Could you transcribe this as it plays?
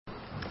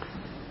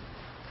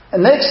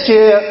Next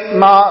year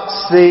marks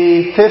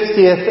the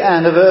 50th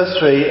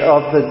anniversary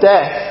of the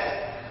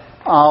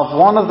death of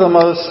one of the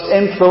most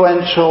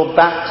influential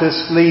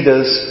Baptist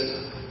leaders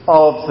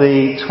of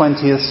the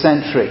 20th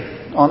century.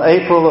 On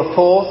April the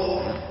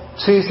 4th,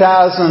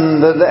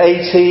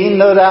 2018,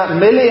 no doubt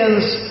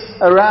millions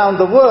around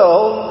the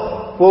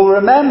world will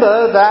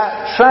remember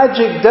that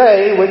tragic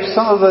day, which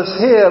some of us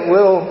here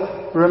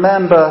will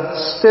remember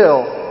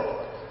still,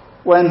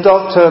 when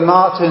Dr.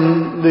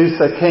 Martin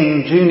Luther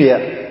King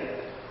Jr.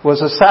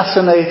 was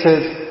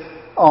assassinated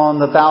on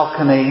the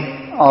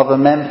balcony of a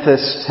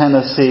Memphis,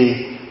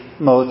 Tennessee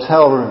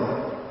motel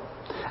room.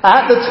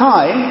 At the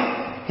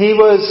time, he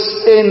was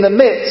in the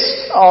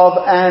midst of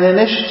an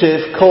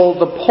initiative called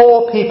the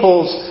Poor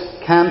People's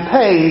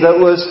Campaign that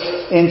was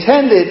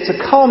intended to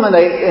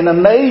culminate in a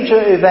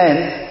major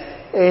event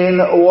in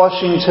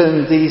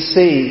Washington,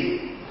 D.C.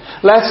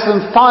 Less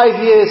than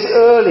 5 years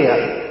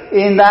earlier,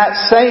 in that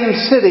same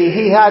city,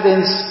 he had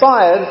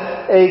inspired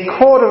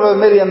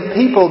 250,000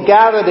 people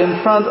gathered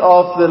in front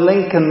of the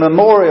Lincoln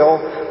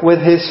Memorial with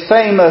his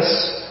famous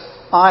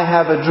 "I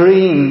Have a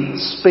Dream"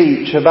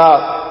 speech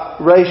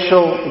about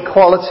racial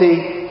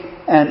equality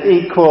and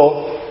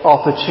equal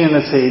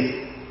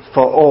opportunity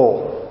for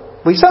all.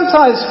 We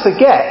sometimes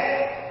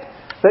forget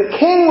that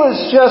King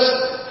was just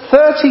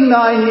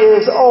 39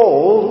 years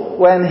old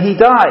when he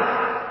died.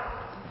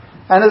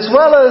 And as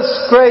well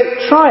as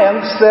great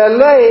triumphs, there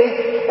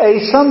lay a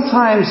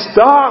sometimes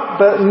dark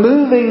but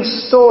moving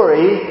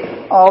story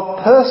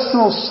of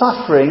personal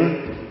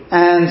suffering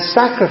and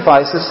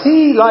sacrifices.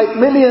 He, like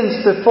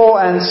millions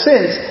before and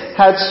since,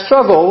 had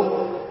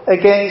struggled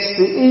against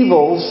the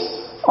evils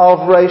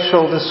of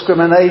racial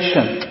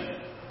discrimination.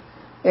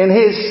 In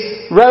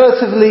his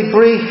relatively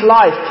brief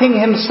life, King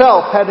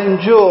himself had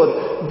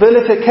endured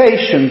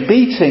vilification,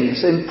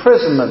 beatings,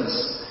 imprisonments,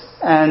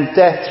 and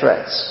death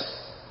threats.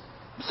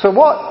 So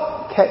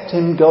what kept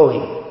him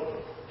going?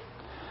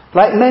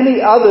 Like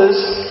many others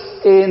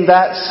in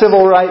that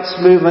civil rights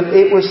movement,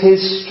 it was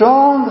his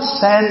strong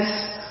sense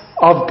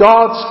of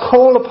God's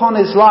call upon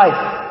his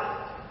life.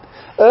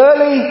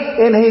 Early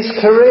in his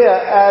career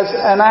as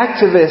an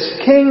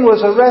activist, King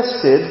was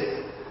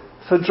arrested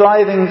for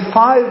driving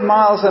 5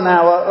 miles an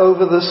hour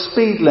over the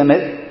speed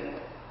limit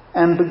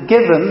and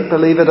given,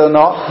 believe it or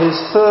not, his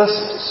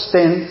first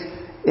stint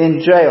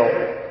in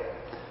jail.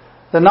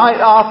 The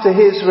night after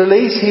his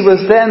release, he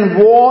was then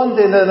warned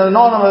in an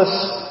anonymous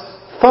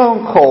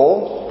phone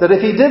call that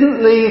if he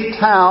didn't leave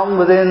town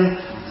within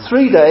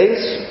 3 days,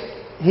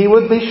 he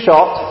would be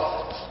shot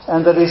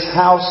and that his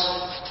house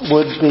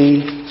would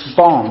be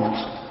bombed.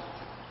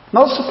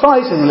 Not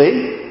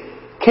surprisingly,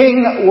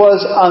 King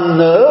was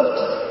unnerved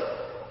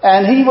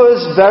and he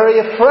was very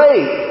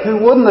afraid. Who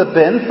wouldn't have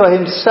been for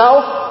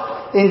himself,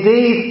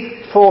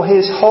 indeed for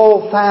his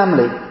whole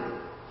family?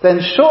 Then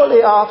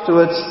shortly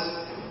afterwards,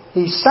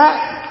 he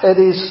sat at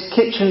his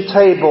kitchen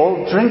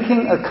table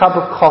drinking a cup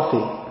of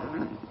coffee.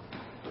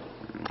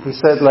 He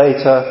said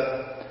later,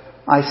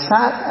 "I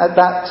sat at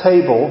that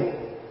table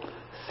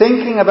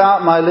thinking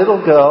about my little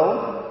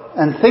girl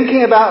and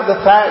thinking about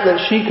the fact that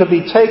she could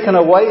be taken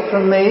away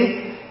from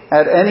me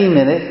at any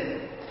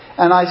minute.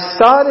 And I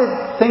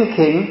started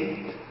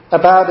thinking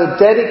about a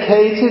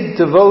dedicated,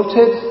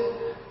 devoted,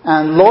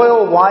 and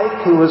loyal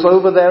wife who was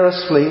over there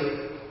asleep.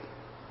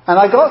 And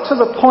I got to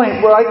the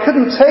point where I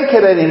couldn't take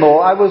it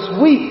anymore. I was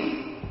weak.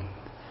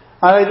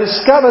 And I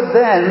discovered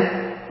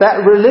then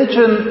that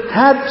religion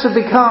had to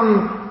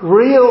become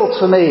real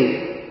to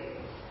me.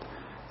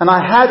 And I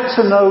had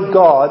to know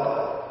God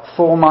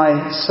for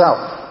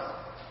myself."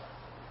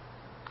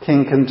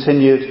 King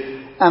continued,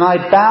 "And I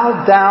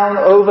bowed down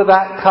over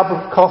that cup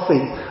of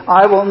coffee.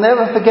 I will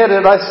never forget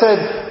it. I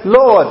said,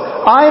 'Lord,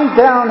 I'm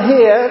down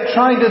here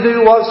trying to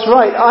do what's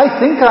right. I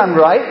think I'm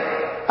right.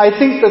 I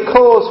think the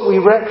cause we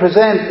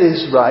represent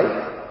is right.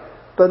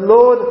 But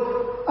Lord,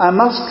 I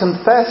must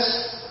confess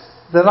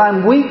that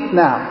I'm weak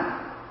now.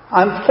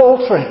 I'm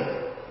faltering.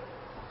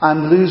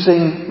 I'm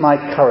losing my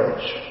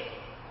courage.'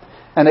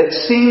 And it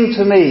seemed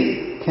to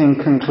me," King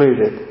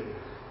concluded,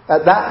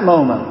 "at that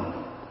moment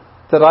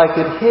that I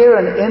could hear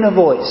an inner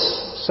voice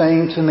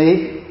saying to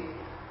me,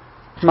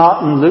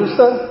 'Martin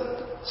Luther,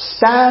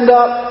 stand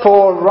up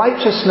for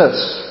righteousness.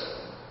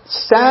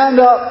 Stand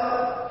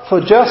up for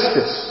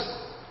justice.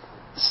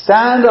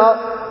 Stand up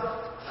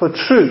for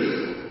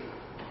truth.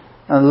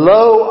 And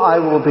lo, I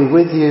will be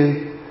with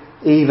you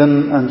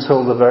even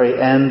until the very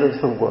end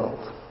of the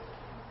world.'"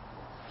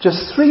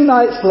 Just 3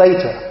 nights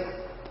later,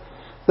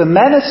 the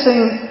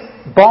menacing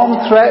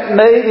bomb threat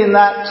made in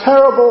that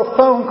terrible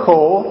phone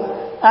call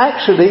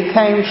actually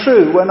came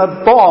true when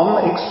a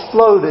bomb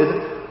exploded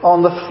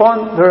on the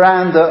front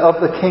veranda of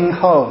the King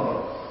home.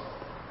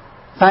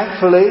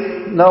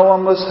 Thankfully, no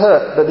one was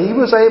hurt, but he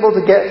was able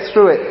to get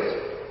through it.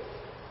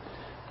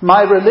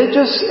 "My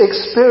religious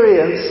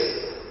experience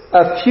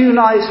a few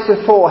nights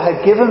before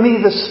had given me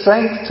the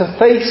strength to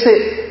face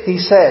it," he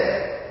said.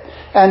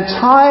 And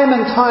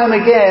time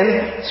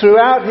again,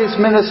 throughout his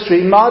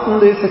ministry, Martin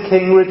Luther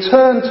King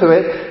returned to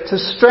it to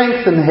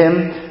strengthen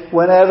him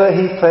whenever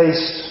he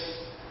faced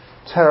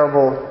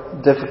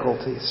terrible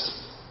difficulties.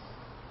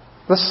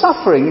 The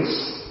sufferings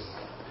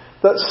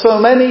that so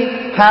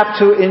many have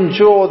to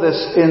endure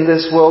in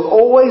this world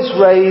always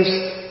raise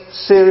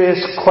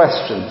serious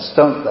questions,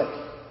 don't they?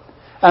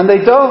 And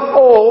they don't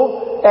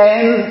all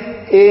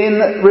end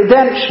in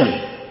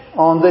redemption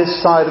on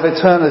this side of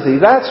eternity.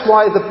 That's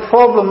why the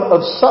problem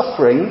of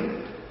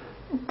suffering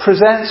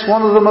presents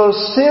one of the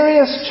most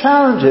serious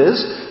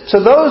challenges to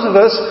those of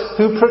us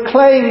who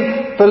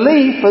proclaim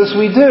belief, as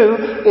we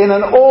do, in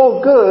an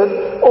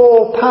all-good,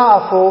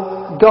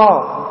 all-powerful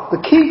God. The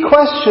key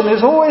question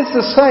is always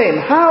the same.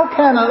 How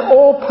can an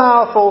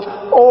all-powerful,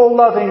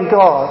 all-loving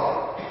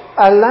God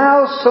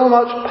allow so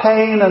much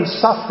pain and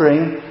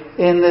suffering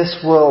in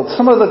this world?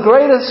 Some of the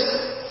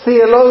greatest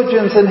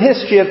theologians in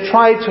history have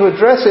tried to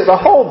address it. The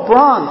whole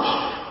branch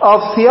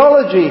of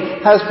theology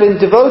has been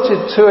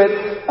devoted to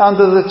it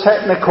under the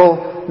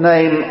technical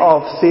name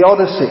of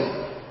theodicy.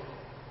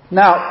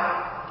 Now,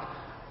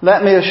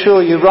 let me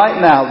assure you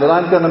right now that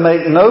I'm going to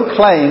make no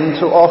claim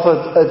to offer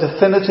a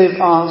definitive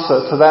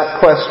answer to that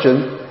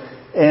question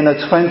in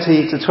a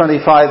 20 to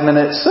 25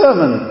 minute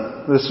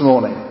sermon this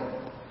morning.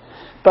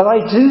 But I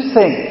do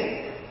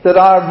think that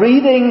our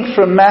reading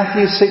from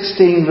Matthew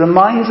 16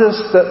 reminds us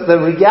that the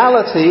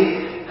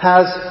reality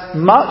has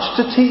much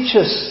to teach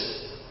us,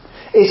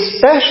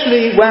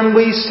 especially when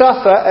we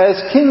suffer,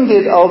 as King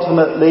did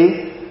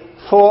ultimately,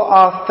 for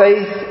our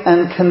faith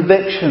and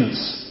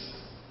convictions.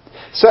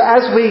 So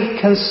as we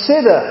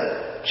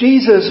consider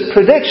Jesus'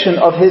 prediction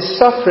of his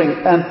suffering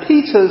and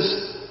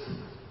Peter's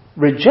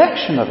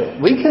rejection of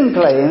it, we can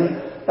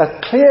gain a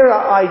clearer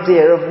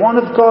idea of one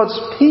of God's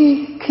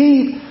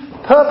key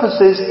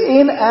purposes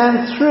in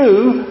and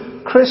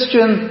through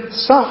Christian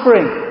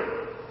suffering.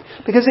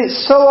 Because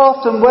it's so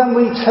often when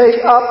we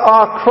take up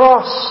our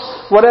cross,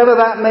 whatever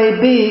that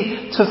may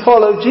be, to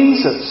follow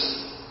Jesus,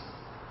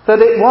 that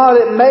while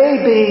it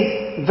may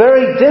be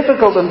very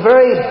difficult and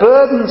very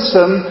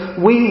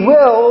burdensome, we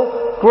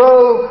will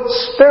grow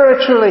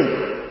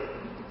spiritually.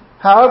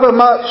 However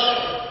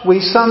much we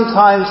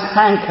sometimes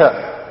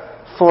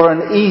hanker for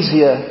an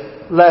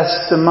easier,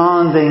 less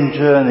demanding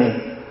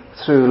journey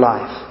through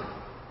life.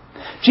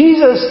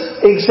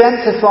 Jesus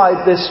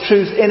exemplified this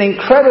truth in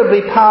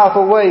incredibly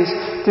powerful ways,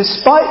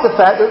 despite the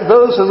fact that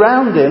those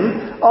around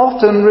him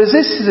often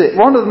resisted it.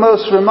 One of the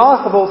most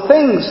remarkable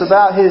things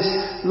about his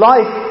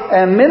life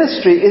and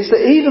ministry is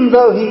that even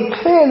though he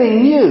clearly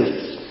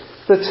knew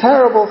the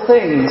terrible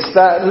things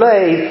that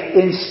lay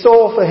in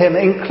store for him,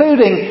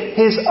 including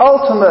his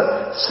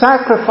ultimate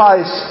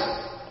sacrifice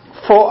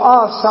for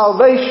our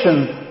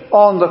salvation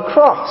on the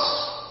cross,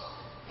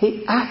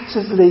 he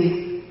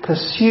actively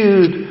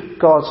pursued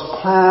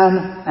God's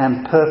plan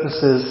and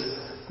purposes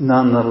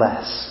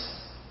nonetheless.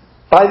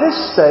 By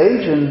this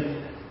stage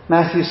in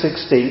Matthew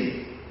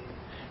 16,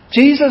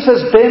 Jesus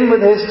has been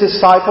with his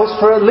disciples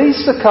for at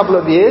least a couple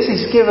of years.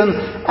 He's given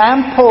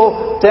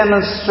ample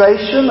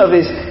demonstration of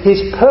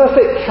his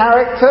perfect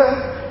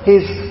character,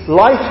 his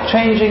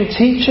life-changing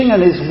teaching,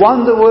 and his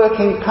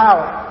wonder-working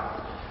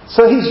power.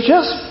 So he's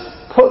just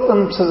put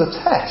them to the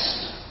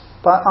test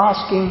by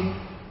asking,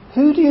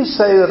 "Who do you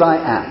say that I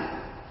am?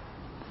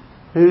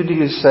 Who do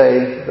you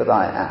say that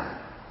I am?"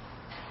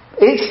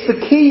 It's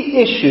the key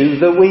issue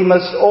that we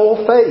must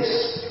all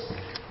face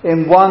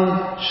in one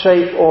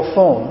shape or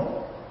form.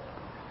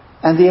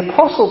 And the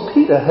Apostle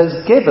Peter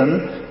has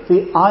given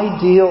the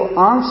ideal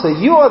answer.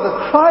 "You are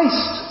the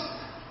Christ,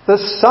 the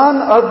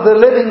Son of the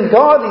living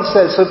God," he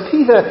says. So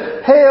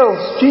Peter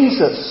hails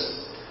Jesus,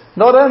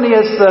 not only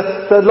as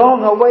the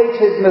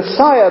long-awaited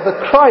Messiah,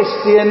 the Christ,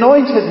 the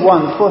Anointed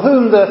One, for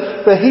whom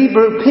the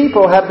Hebrew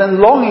people have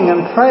been longing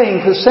and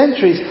praying for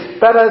centuries,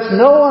 but as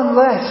no one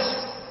less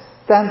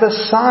than the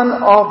Son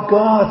of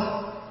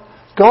God.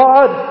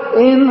 God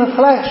in the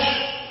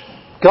flesh.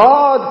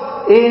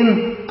 God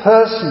in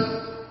person.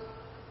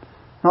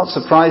 Not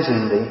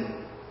surprisingly,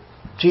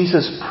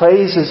 Jesus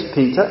praises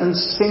Peter and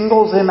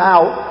singles him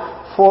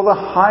out for the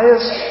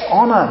highest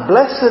honor.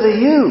 "Blessed are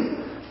you,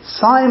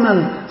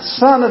 Simon,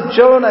 son of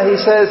Jonah," he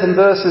says in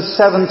verses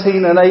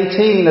 17 and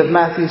 18 of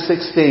Matthew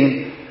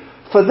 16.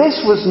 "For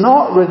this was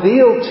not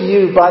revealed to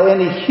you by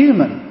any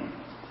human,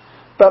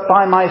 but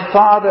by my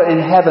Father in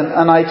heaven.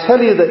 And I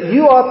tell you that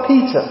you are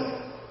Peter,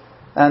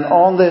 and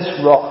on this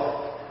rock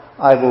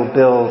I will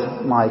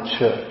build my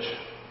church."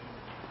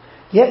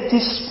 Yet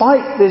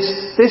despite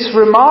this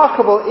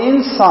remarkable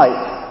insight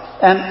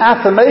and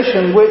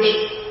affirmation, which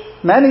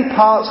many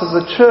parts of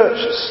the church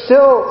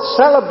still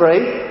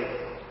celebrate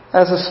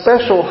as a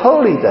special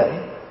holy day,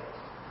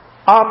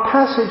 our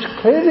passage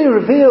clearly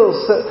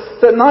reveals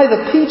that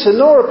neither Peter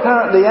nor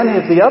apparently any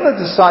of the other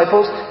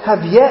disciples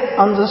have yet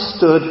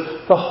understood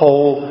the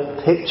whole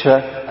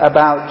picture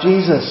about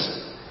Jesus.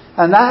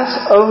 And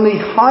that's only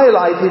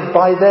highlighted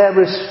by their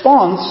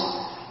response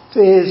to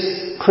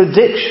his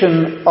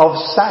prediction of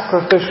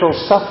sacrificial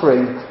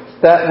suffering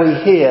that we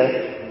hear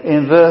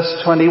in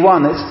verse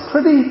 21. It's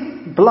pretty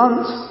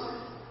blunt,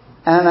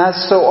 and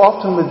as so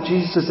often with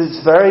Jesus,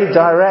 it's very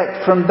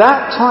direct. From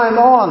that time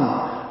on,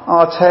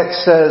 our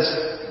text says,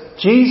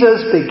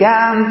 Jesus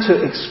began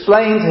to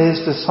explain to his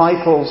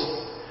disciples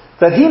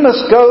that he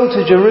must go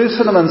to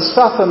Jerusalem and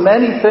suffer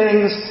many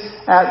things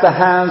at the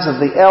hands of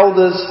the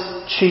elders,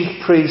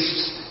 chief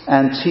priests,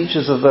 and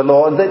teachers of the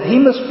law, and that he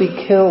must be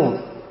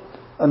killed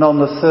and on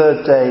the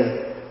third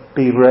day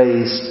be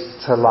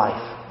raised to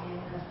life.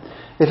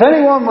 If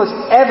anyone was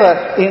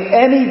ever in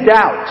any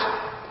doubt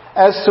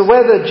as to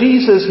whether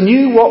Jesus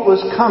knew what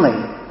was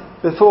coming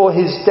before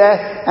his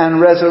death and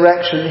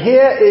resurrection,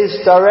 here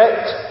is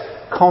direct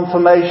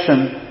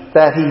confirmation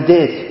that he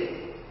did.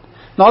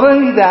 Not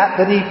only that,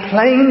 but he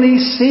plainly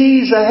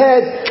sees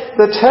ahead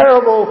the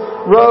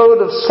terrible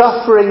road of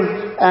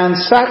suffering and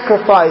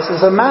sacrifice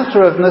as a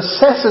matter of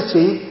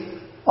necessity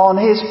on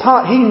his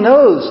part. He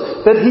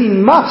knows that he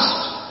must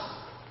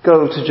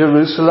go to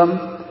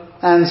Jerusalem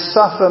and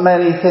suffer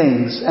many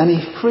things, and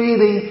he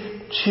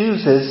freely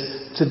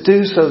chooses to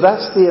do so.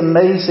 That's the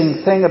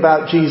amazing thing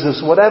about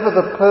Jesus. Whatever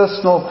the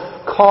personal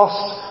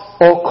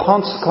cost or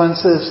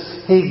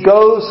consequences, he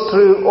goes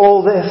through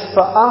all this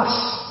for us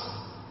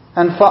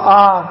and for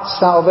our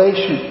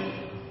salvation.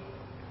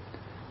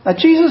 Now,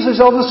 Jesus is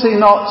obviously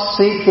not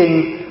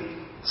seeking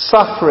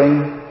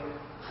suffering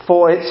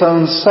for its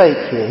own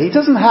sake here. He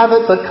doesn't have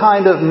the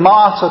kind of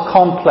martyr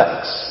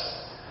complex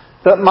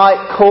that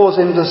might cause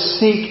him to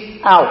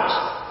seek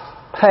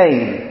out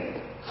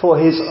pain for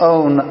his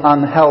own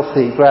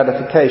unhealthy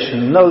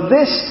gratification. No,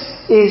 this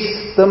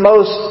is the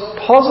most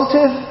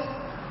positive,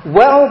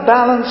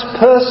 well-balanced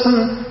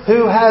person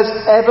who has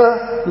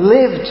ever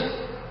lived.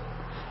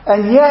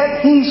 And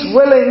yet he's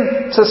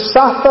willing to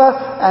suffer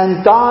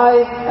and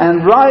die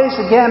and rise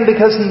again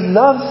because he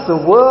loves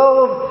the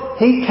world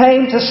he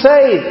came to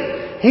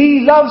save.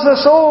 He loves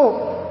us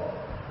all.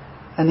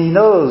 And he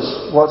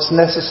knows what's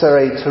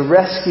necessary to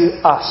rescue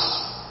us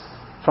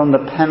from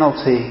the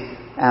penalty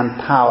and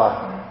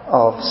power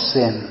of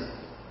sin.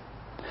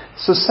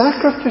 So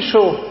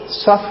sacrificial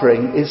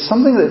suffering is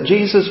something that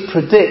Jesus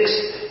predicts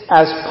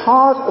as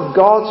part of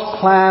God's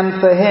plan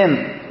for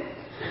him.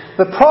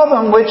 The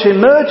problem which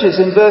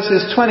emerges in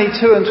verses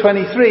 22 and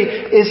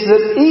 23 is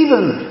that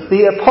even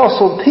the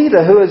Apostle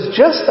Peter, who has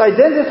just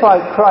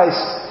identified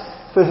Christ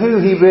for who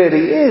he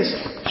really is,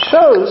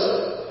 shows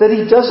that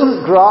he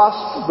doesn't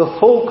grasp the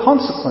full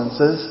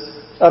consequences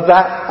of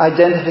that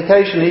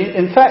identification.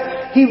 In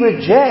fact, he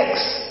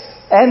rejects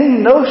any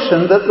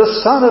notion that the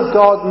Son of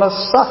God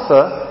must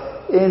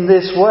suffer in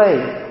this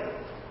way.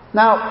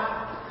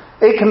 Now,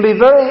 it can be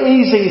very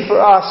easy for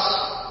us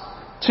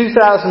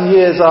 2,000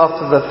 years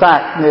after the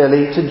fact,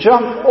 nearly, to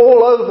jump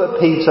all over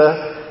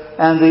Peter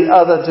and the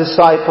other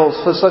disciples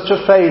for such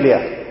a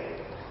failure,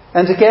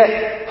 and to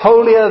get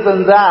holier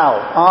than thou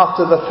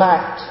after the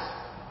fact.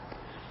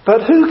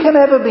 But who can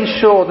ever be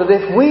sure that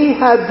if we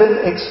had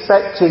been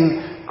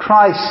expecting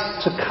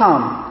Christ to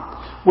come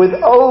with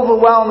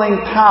overwhelming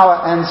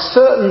power and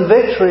certain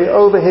victory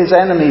over his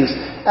enemies,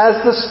 as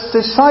the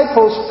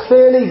disciples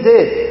clearly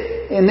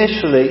did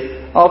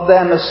initially of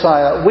their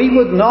Messiah, we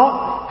would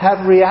not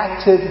have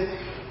reacted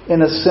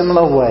in a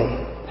similar way?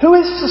 Who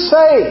is to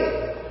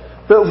say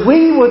that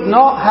we would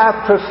not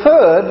have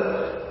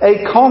preferred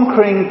a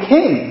conquering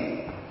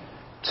king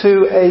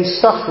to a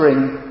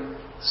suffering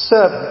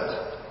servant,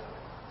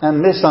 and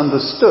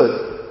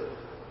misunderstood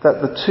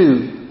that the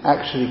two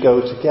actually go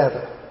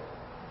together?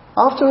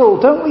 After all,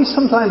 don't we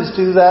sometimes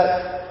do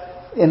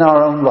that in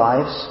our own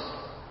lives?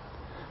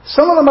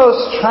 Some of the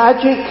most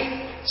tragic,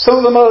 some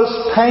of the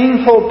most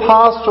painful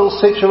pastoral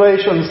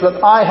situations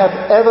that I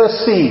have ever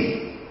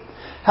seen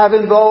have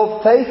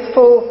involved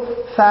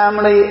faithful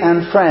family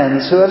and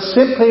friends who have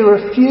simply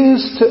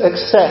refused to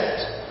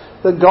accept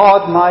that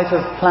God might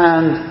have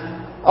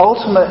planned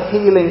ultimate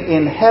healing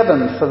in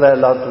heaven for their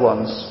loved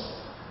ones,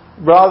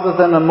 rather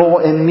than a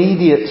more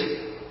immediate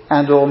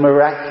and or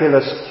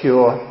miraculous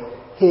cure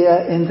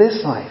here in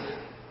this life.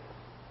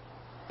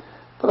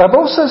 But I've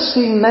also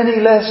seen many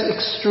less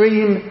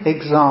extreme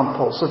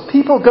examples of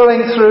people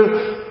going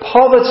through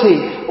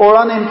poverty or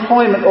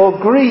unemployment or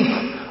grief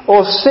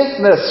or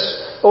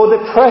sickness or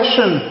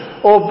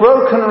depression or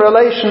broken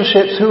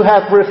relationships who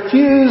have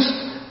refused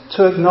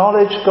to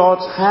acknowledge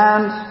God's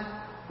hand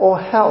or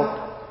help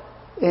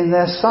in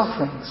their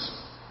sufferings.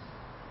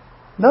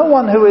 No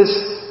one who is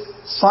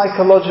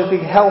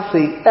psychologically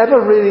healthy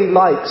ever really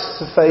likes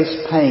to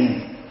face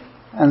pain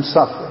and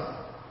suffering.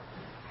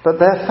 But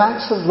they're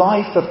facts of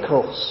life, of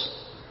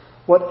course,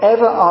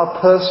 whatever our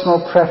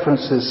personal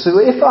preferences. So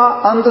if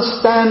our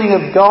understanding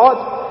of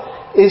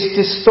God is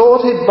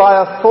distorted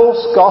by a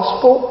false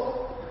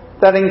gospel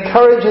that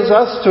encourages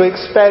us to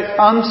expect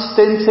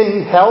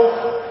unstinting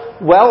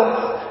health,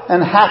 wealth,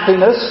 and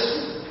happiness,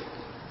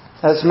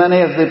 as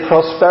many of the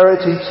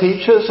prosperity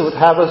teachers would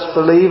have us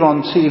believe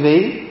on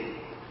TV,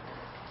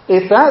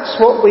 if that's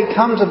what we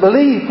come to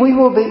believe, we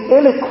will be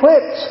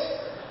ill-equipped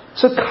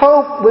to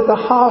cope with the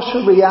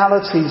harsher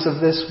realities of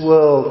this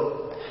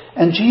world.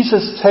 And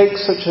Jesus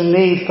takes such a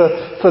need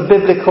for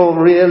biblical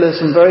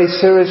realism very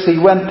seriously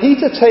when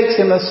Peter takes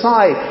him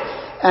aside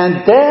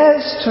and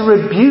dares to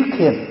rebuke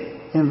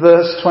him in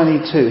verse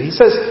 22. He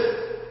says,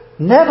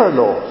 "Never,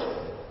 Lord.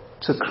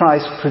 to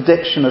Christ's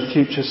prediction of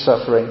future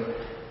suffering,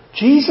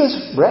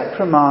 Jesus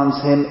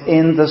reprimands him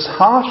in the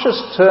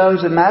harshest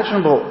terms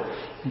imaginable.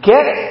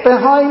 Get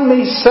behind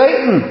me,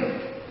 Satan!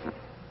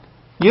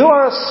 You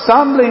are a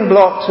stumbling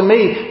block to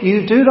me.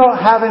 You do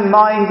not have in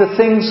mind the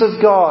things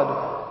of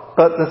God,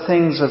 but the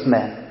things of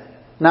men.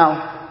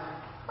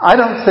 Now, I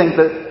don't think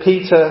that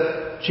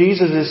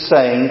Jesus is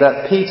saying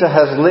that Peter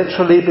has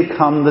literally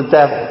become the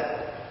devil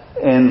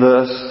in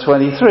verse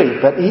 23.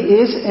 But he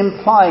is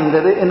implying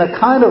that in a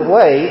kind of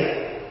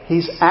way,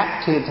 he's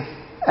acted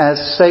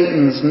as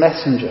Satan's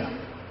messenger.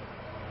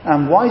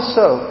 And why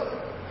so?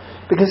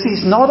 Because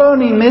he's not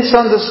only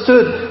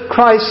misunderstood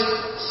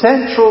Christ's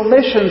central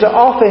mission to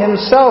offer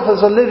himself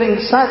as a living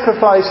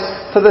sacrifice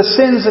for the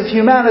sins of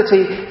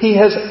humanity, he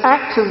has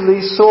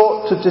actively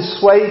sought to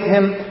dissuade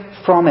him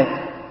from it.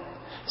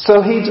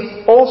 So he's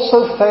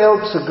also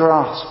failed to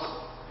grasp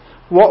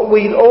what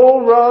we'd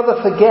all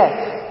rather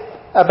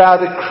forget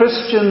about a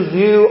Christian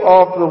view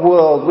of the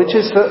world, which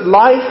is that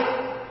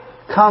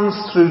life comes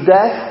through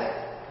death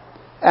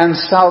and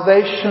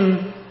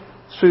salvation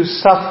through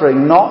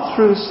suffering, not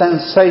through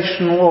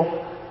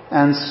sensational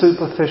and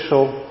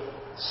superficial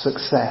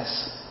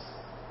success.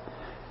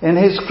 In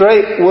his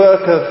great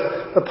work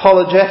of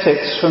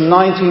apologetics from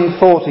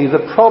 1940,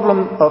 The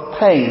Problem of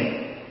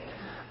Pain,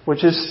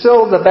 which is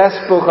still the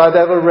best book I've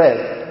ever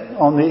read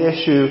on the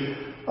issue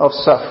of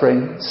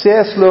suffering,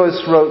 C.S.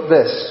 Lewis wrote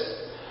this: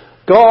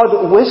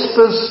 God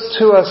whispers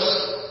to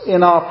us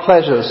in our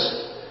pleasures,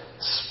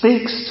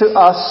 speaks to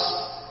us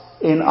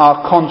in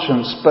our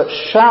conscience, but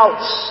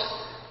shouts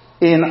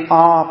in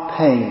our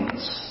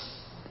pains.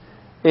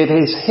 It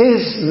is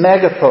his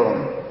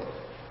megaphone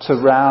to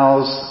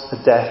rouse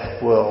a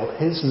deaf world.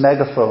 His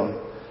megaphone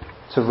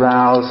to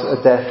rouse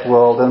a deaf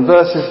world. And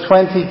verses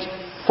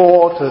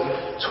 24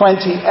 to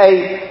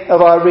 28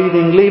 of our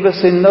reading leave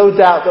us in no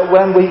doubt that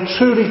when we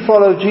truly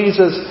follow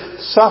Jesus,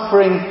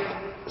 suffering,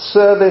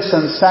 service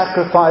and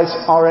sacrifice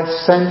are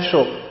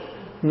essential,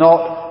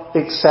 not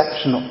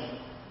exceptional.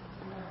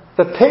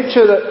 The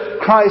picture that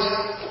Christ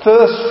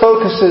first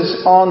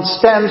focuses on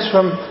stems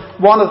from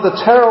one of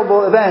the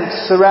terrible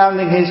events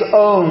surrounding his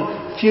own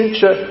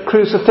future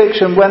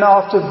crucifixion, when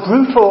after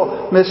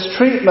brutal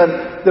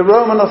mistreatment the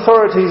Roman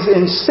authorities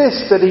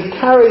insist that he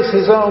carries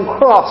his own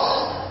cross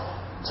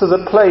to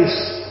the place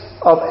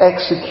of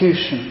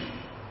execution.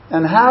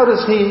 And how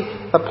does he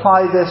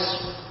apply this?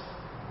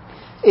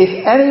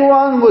 If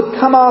anyone would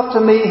come after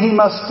me, he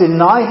must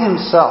deny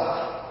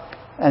himself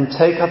and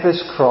take up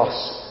his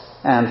cross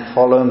and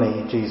follow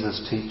me,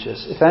 Jesus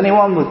teaches. If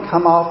anyone would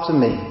come after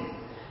me,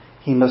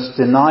 he must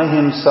deny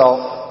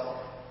himself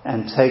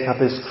and take up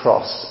his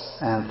cross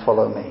and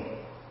follow me.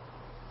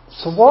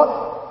 So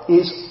what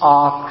is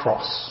our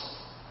cross?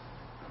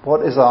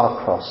 What is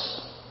our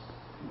cross?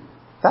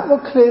 That will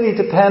clearly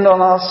depend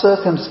on our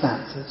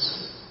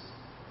circumstances.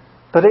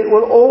 But it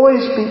will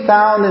always be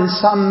found in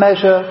some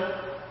measure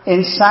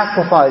in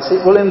sacrifice.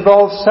 It will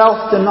involve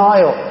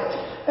self-denial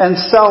and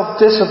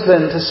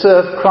self-discipline to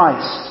serve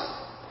Christ.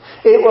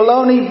 It will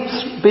only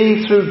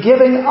be through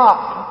giving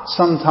up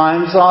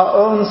sometimes our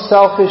own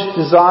selfish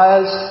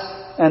desires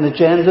and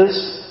agendas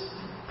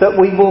that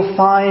we will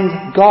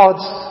find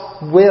God's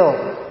will.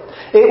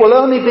 It will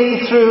only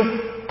be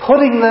through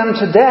putting them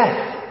to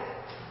death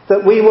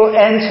that we will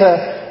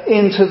enter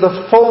into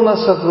the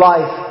fullness of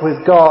life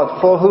with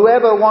God. For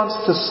whoever wants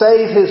to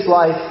save his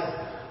life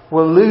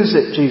will lose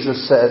it,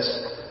 Jesus says.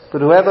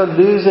 But whoever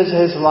loses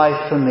his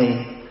life for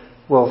me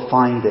will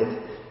find it.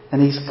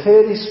 And he's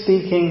clearly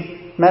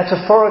speaking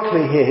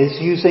metaphorically here.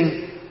 He's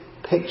using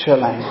picture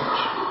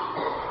language.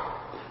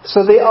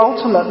 So the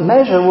ultimate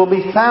measure will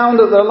be found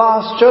at the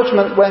last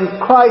judgment when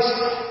Christ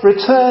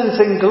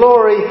returns in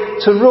glory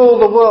to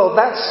rule the world.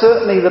 That's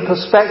certainly the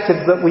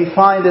perspective that we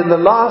find in the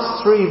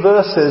last 3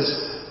 verses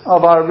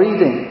of our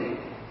reading.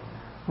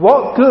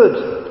 What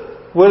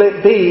good will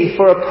it be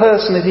for a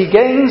person if he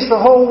gains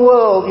the whole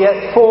world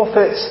yet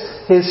forfeits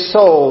his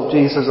soul,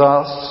 Jesus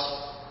asks?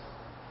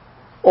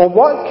 Or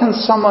what can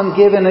someone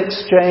give in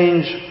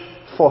exchange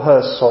for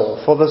her soul?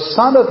 For the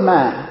Son of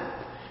Man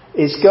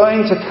is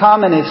going to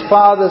come in his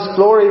Father's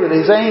glory with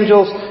his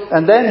angels,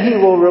 and then he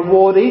will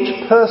reward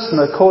each person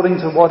according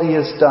to what he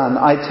has done.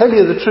 I tell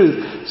you the truth,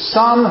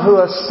 some who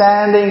are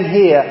standing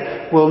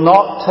here will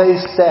not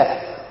taste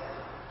death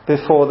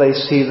before they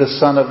see the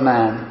Son of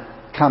Man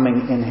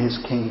coming in his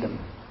kingdom.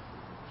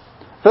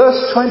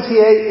 Verse 28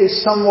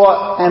 is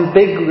somewhat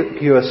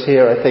ambiguous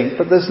here, I think,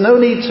 but there's no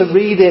need to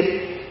read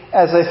it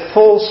as a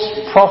false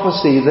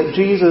prophecy that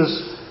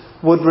Jesus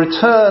would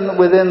return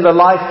within the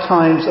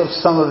lifetimes of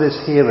some of his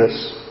hearers.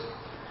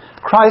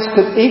 Christ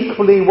could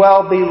equally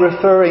well be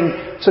referring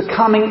to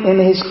coming in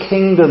his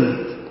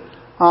kingdom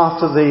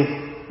after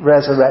the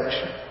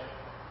resurrection.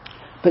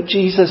 But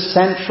Jesus'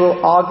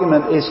 central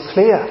argument is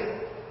clear.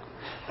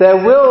 There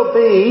will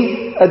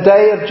be a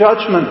day of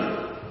judgment.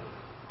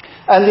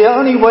 And the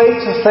only way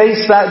to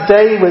face that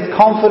day with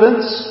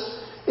confidence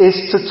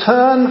is to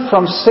turn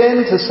from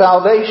sin to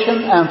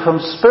salvation and from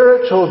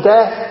spiritual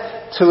death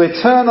to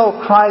eternal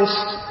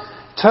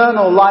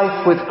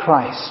life with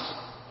Christ.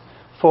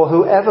 For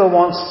whoever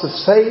wants to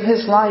save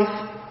his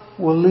life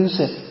will lose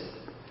it.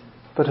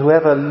 But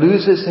whoever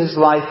loses his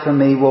life for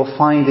me will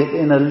find it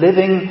in a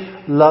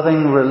living,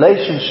 loving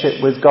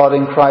relationship with God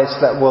in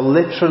Christ that will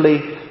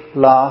literally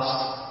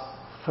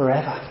last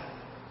forever.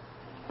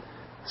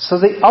 So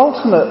the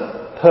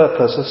ultimate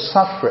purpose of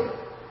suffering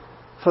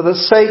for the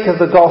sake of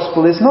the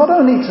gospel is not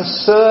only to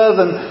serve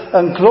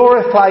and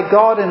glorify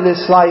God in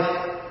this life,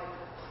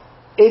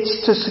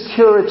 it's to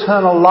secure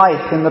eternal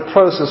life in the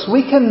process.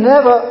 We can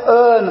never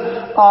earn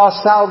our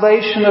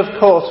salvation, of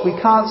course. We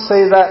can't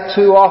say that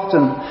too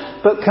often.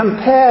 But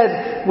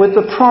compared with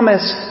the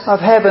promise of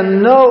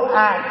heaven, no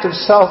act of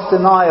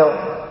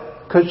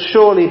self-denial could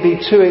surely be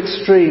too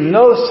extreme.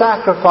 No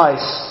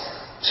sacrifice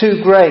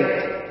too great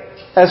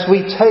as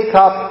we take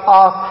up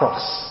our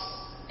cross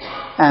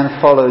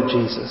and follow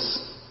Jesus.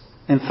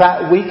 In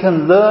fact, we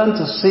can learn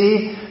to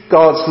see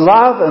God's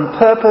love and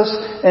purpose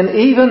in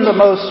even the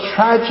most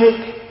tragic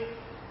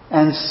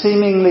and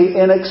seemingly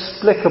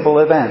inexplicable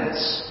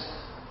events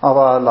of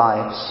our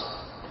lives.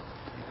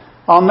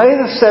 On May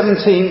the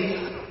 17th,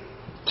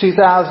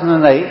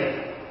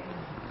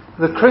 2008,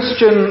 the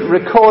Christian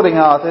recording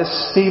artist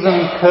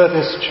Stephen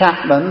Curtis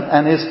Chapman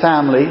and his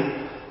family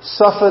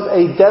suffered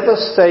a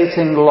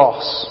devastating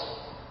loss.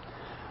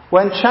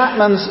 When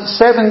Chapman's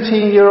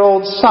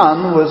 17-year-old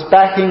son was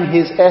backing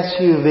his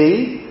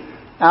SUV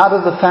out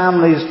of the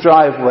family's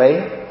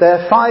driveway,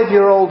 their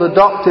 5-year-old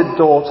adopted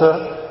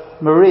daughter,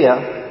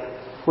 Maria,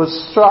 was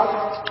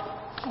struck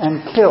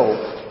and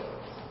killed.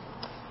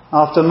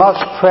 After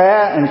much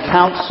prayer and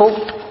counsel,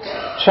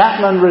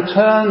 Chapman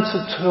returned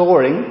to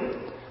touring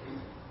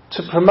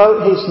to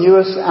promote his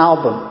newest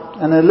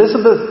album, and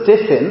Elizabeth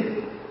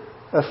Diffin,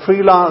 a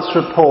freelance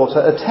reporter,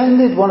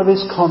 attended one of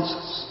his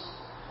concerts.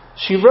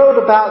 She wrote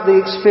about the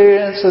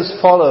experience as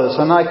follows,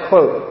 and I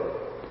quote,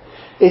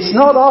 "It's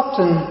not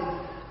often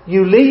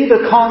you leave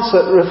a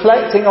concert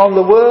reflecting on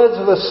the words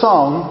of a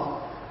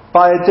song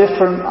by a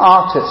different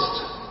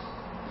artist.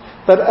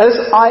 But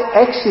as I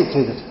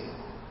exited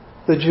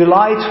the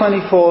July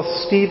 24th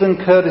Stephen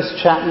Curtis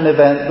Chapman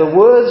event, the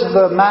words of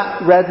the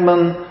Matt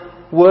Redman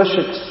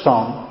worship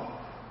song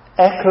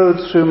echoed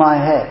through my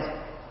head.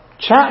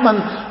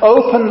 Chapman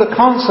opened the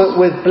concert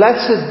with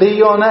 'Blessed Be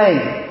Your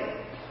Name,'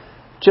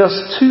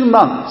 just 2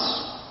 months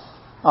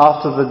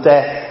after the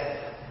death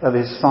of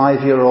his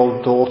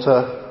 5-year-old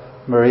daughter,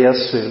 Maria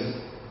Sue,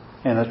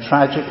 in a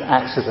tragic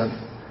accident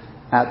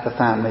at the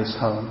family's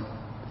home.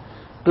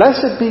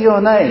 'Blessed Be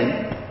Your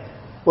Name'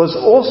 was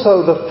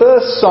also the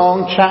first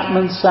song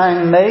Chapman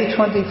sang May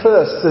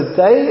 21st, the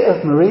day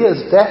of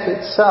Maria's death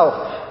itself,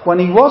 when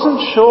he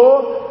wasn't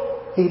sure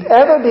he'd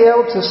ever be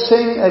able to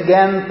sing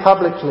again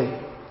publicly.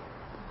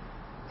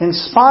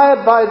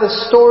 Inspired by the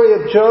story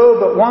of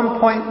Job, at one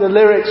point the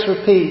lyrics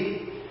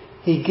repeat,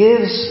 "He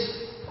gives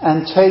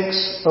and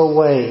takes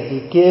away. He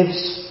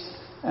gives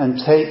and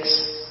takes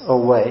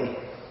away."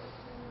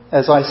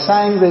 As I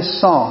sang this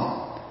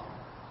song,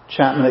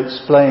 Chapman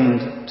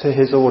explained to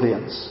his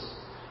audience,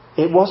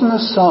 it wasn't a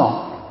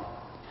song.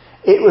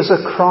 It was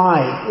a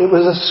cry. It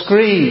was a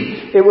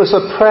scream. It was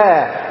a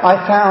prayer.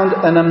 I found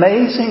an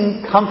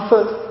amazing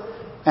comfort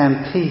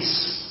and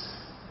peace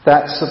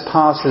that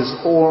surpasses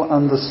all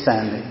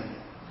understanding.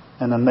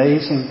 An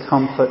amazing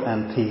comfort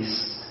and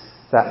peace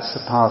that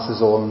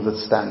surpasses all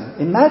understanding.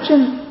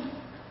 Imagine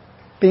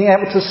being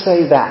able to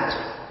say that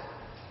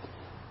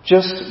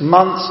just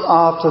months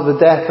after the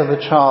death of a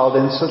child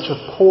in such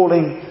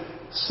appalling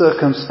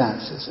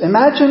circumstances.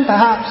 Imagine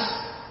perhaps,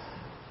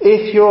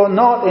 if you're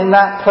not in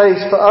that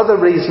place for other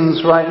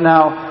reasons right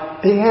now,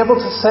 being able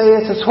to say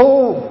it at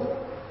all.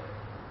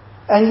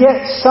 And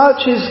yet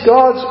such is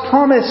God's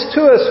promise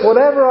to us.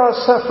 Whatever our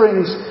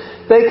sufferings,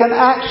 they can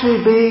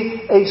actually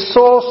be a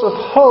source of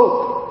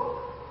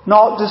hope,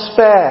 not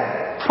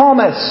despair.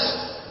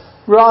 Promise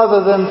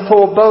rather than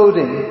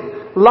foreboding.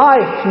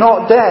 Life,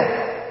 not death.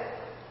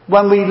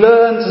 When we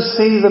learn to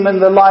see them in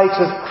the light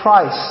of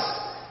Christ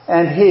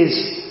and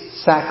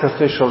His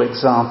sacrificial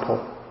example.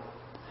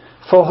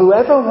 For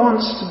whoever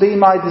wants to be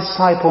my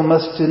disciple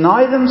must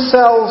deny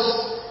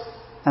themselves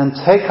and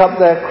take up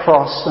their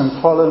cross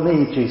and follow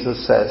me,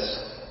 Jesus says.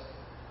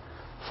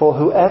 For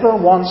whoever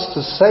wants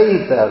to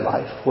save their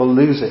life will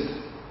lose it.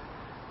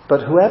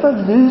 But whoever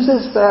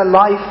loses their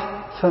life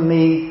for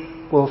me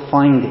will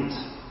find it.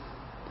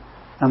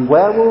 And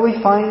where will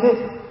we find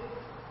it?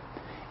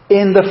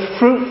 In the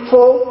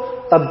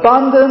fruitful,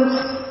 abundant,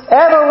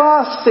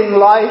 everlasting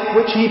life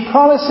which He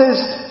promises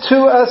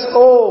to us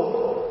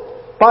all.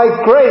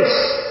 By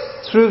grace,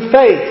 through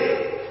faith,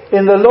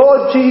 in the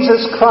Lord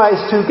Jesus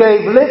Christ, who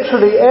gave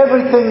literally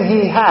everything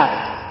He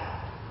had,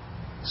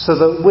 so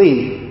that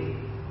we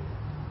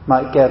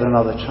might get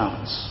another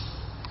chance.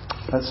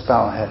 Let's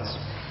bow our heads.